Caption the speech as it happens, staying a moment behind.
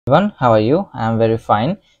Everyone, how are you? I am very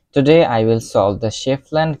fine. Today I will solve the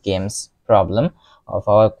Chefland games problem of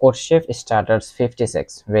our CodeChef Starters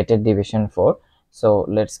 56 rated division 4. So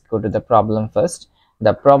let's go to the problem first.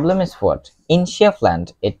 The problem is what? In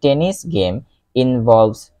Chefland, a tennis game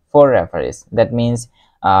involves four referees. That means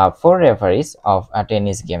four referees of a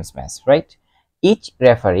tennis games match, right? Each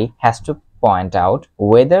referee has to point out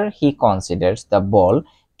whether he considers the ball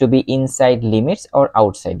to be inside limits or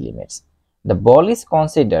outside limits. The ball is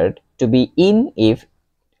considered to be in if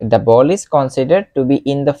the ball is considered to be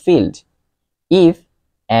in the field if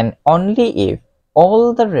and only if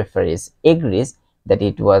all the referees agrees that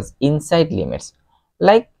it was inside limits.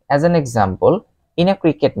 Like as an example, in a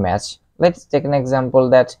cricket match, let's take an example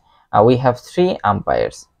that we have three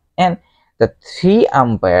umpires, and the three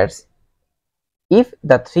umpires, if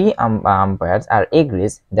the three umpires are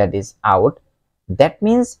agrees that is out, that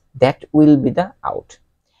means that will be the out.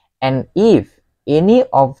 And if any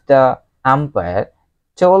of the umpire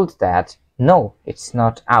told that no, it's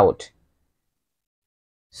not out,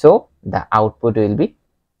 so the output will be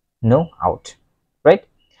no out, right?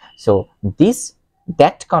 So this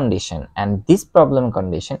that condition and this problem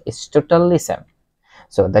condition is totally same.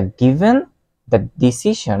 So the given the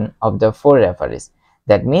decision of the four referees,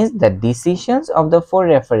 that means the decisions of the four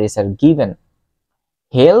referees are given.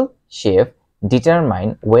 Hale chef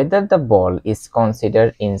determine whether the ball is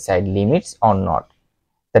considered inside limits or not.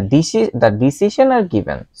 The decision are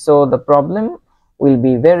given, so the problem will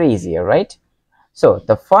be very easier, right? So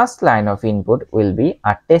the first line of input will be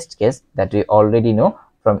a test case that we already know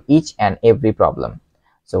from each and every problem.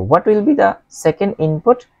 So what will be the second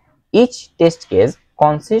input? Each test case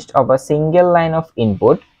consists of a single line of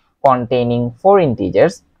input containing four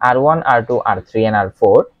integers r1, r2, r3 and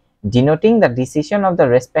r4, denoting the decision of the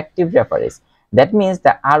respective referees. That means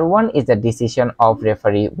the r1 is the decision of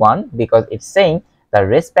referee 1 because it's saying the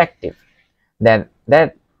respective. Then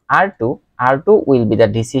that r2 will be the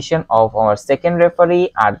decision of our second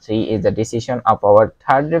referee, r3 is the decision of our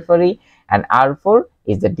third referee, and r4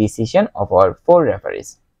 is the decision of our four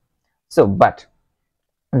referees. So but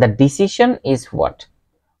the decision is what?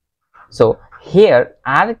 So here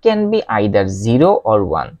r can be either 0 or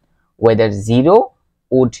 1, whether 0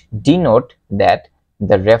 would denote that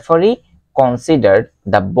the referee considered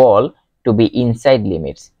the ball to be inside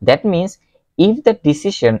limits. That means if the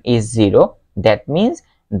decision is 0, that means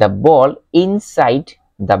the ball inside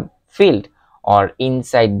the field or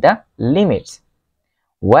inside the limits,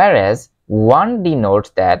 whereas 1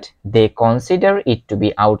 denotes that they consider it to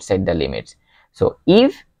be outside the limits. So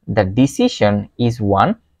if the decision is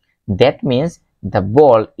 1, that means the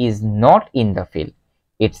ball is not in the field,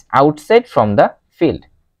 it's outside from the field,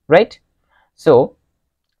 right? So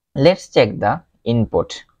let's check the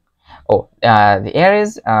input. There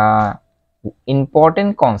is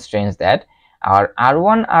important constraints that are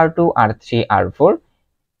r1, r2, r3, r4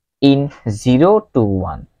 in 0 to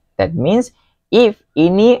 1. That means if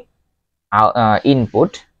any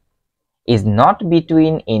input is not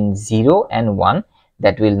between in 0 and 1,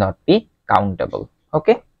 that will not be countable.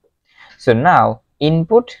 Okay, so now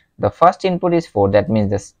input, the first input is 4, that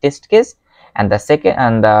means the test case, and the second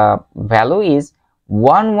and the value is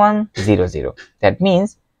 1100. That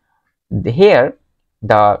means here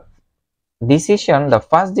the decision, the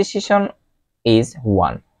first decision is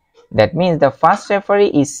 1. That means the first referee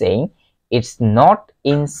is saying it's not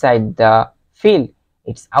inside the field,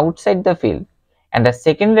 it's outside the field, and the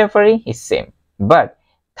second referee is same, but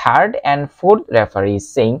third and fourth referee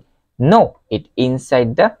is saying no, it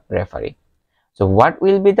inside the referee. So what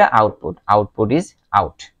will be the output? Output is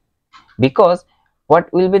out, because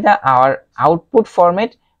what will be the our output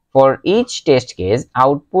format for each test case?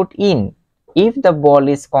 Output in if the ball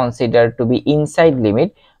is considered to be inside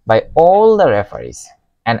limit by all the referees,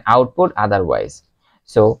 and output otherwise.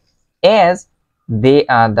 So as they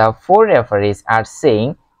are, the four referees are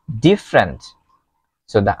saying different,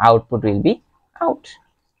 so the output will be out.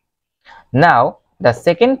 Now the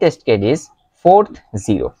second test case is fourth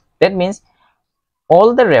 0. That means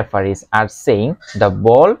all the referees are saying the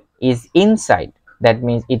ball is inside, that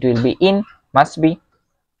means it will be in, must be.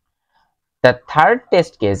 The third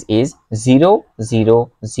test case is 0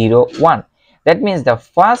 0 0 1. That means the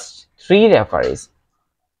first three referees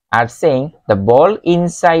are saying the ball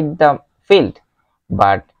inside the field,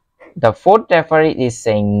 but the fourth referee is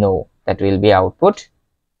saying no, that will be output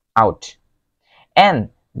out. And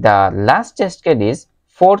the last test case is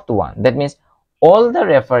fourth one. That means all the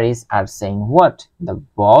referees are saying what? The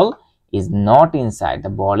ball is not inside, the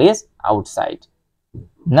ball is outside.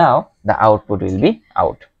 Now the output will be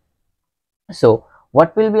out. So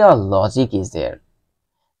what will be our logic is there?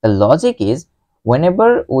 The logic is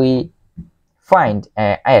whenever we find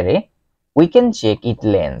an array, we can check its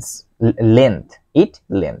length.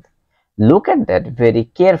 Look at that very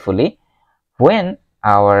carefully. When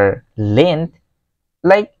our length,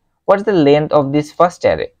 like what's the length of this first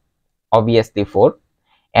array? Obviously 4.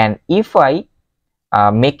 And if I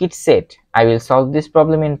make it set, I will solve this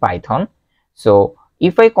problem in Python. So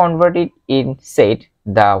if I convert it in set,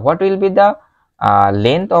 the what will be the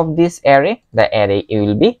length of this array? The array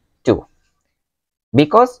will be 2,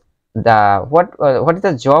 because the what is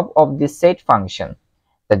the job of this set function?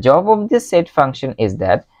 The job of this set function is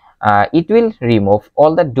that it will remove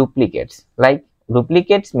all the duplicates. Like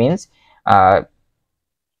duplicates means 1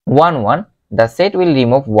 1, the set will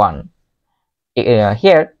remove 1.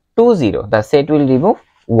 Here 2 0, the set will remove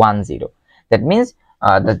 1 0. That means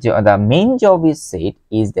the main job is set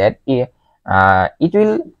is that it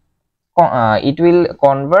will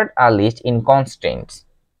convert a list in constraints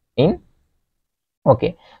in.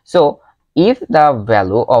 Okay, so if the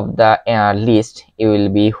value of the list it will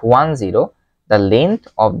be 1 0, the length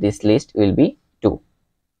of this list will be 2.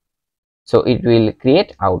 So it will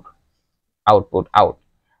create output out.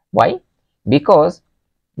 Why? Because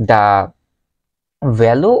the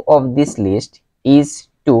value of this list is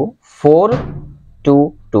 2 4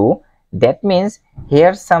 2 2. That means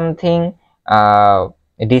here something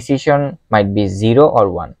decision might be 0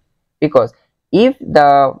 or 1, because if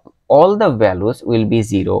the all the values will be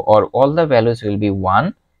 0 or all the values will be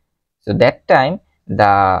 1, so that time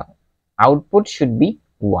the output should be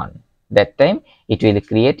 1. That time it will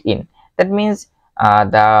create in. That means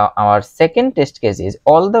our second test case is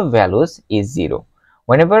all the values is 0.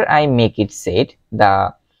 Whenever I make it set,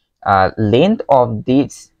 the length of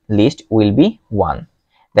this list will be 1.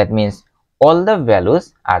 That means all the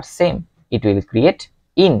values are same. It will create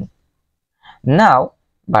in. Now,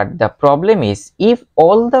 but the problem is, if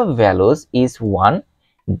all the values is 1,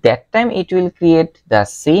 that time it will create the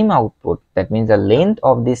same output. That means the length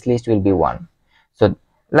of this list will be 1. So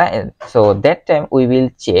that time we will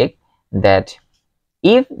check that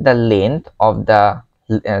if the length of the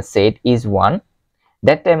set is 1,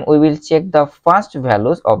 that time we will check the first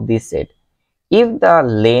values of this set. If the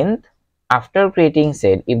length after creating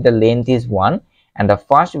set, if the length is 1 and the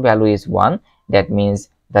first value is 1, that means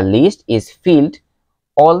the list is filled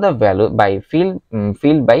all the value by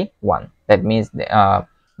filled by 1. That means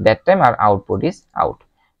that time our output is out.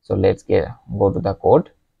 So let's go to the code.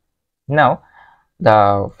 Now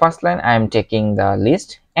the first line I am taking the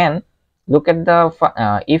list and look at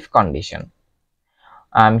the if condition.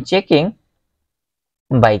 I am checking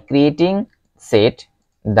by creating set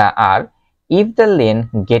the R. If the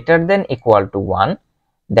length greater than equal to 1,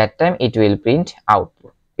 that time it will print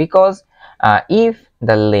output, because if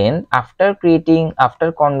the length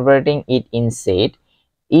after converting it in set,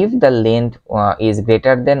 if the length is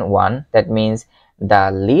greater than 1, that means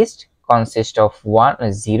the list consists of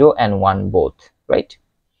 0 and 1 both, right?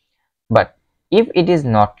 But if it is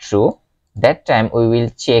not true, that time we will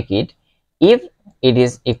check it. If it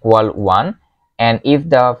is equal 1 and if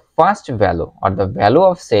the first value or the value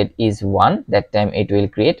of set is 1, that time it will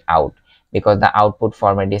create out, because the output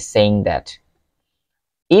format is saying that.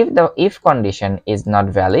 If the if condition is not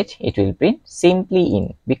valid, it will print simply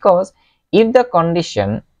in, because if the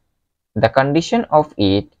condition of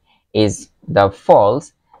it is the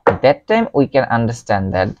false, that time we can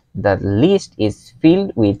understand that the list is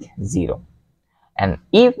filled with 0. And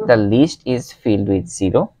if the list is filled with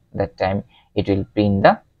 0, that time it will print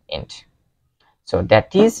the int. So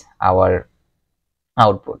that is our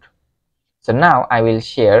output. So now I will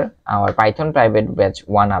share our Python private batch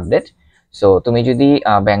 1 update. So তুমি যদি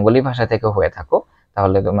Bengali ভাষা থেকে হয়ে থাকো,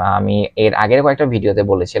 তাহলে আমি এর আগের কয়েকটা ভিডিওতে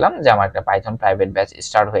বলেছিলাম যে আমার একটা পাইথন প্রাইভেট ব্যাচ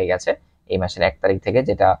স্টার্ট হয়ে গেছে এই মাসের 1 তারিখ থেকে,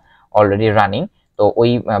 যেটা অলরেডি রানিং। তো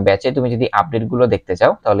ওই ব্যাচে তুমি যদি আপডেট গুলো দেখতে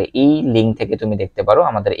চাও, তাহলে এই লিংক থেকে তুমি দেখতে পারো,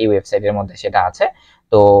 আমাদের এই ওয়েবসাইটের মধ্যে সেটা আছে।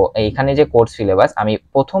 তো এইখানে যে কোর্স সিলেবাস, আমি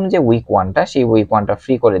প্রথম যে উইক 1টা, সেই উইক 1টা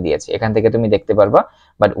ফ্রি করে দিয়েছি, এখান থেকে তুমি দেখতে পারবা।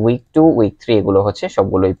 বাট উইক 2 উইক 3 এগুলো হচ্ছে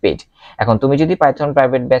সবগুলোই পেড। এখন তুমি যদি পাইথন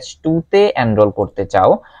প্রাইভেট ব্যাচ 2 তে এনরোল করতে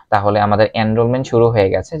চাও, তাহলে আমাদের এনরোলমেন্ট শুরু হয়ে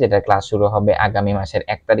গেছে, যেটা ক্লাস শুরু হবে আগামী মাসের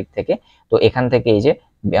 1 তারিখ থেকে। তো এখান থেকে এই যে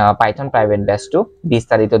পাইথন প্রাইভেট ব্যাচ 2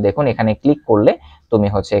 বিস্তারিত দেখুন, এখানে ক্লিক করলে তুমি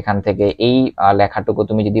হচ্ছে এখান থেকে এই লেখাটুকু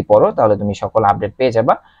তুমি যদি পড়ো, তাহলে তুমি সকল আপডেট পেয়ে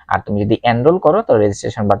যাবা। আর তুমি যদি এনরোল করো, তো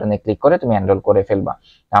রেজিস্ট্রেশন বাটনে ক্লিক করে তুমি এনরোল করে ফেলবা।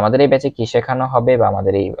 আমাদের এই ব্যাচে কি শেখানো হবে বা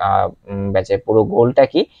আমাদের এই ব্যাচের পুরো গোলটা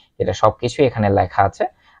কি, এটা সবকিছু এখানে লেখা আছে।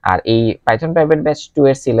 আর এই পাইথন প্রাইভেট ব্যাচ 2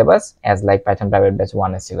 এর syllabus as like Python private batch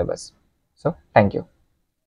 1 এর সিলেবাস। So thank you.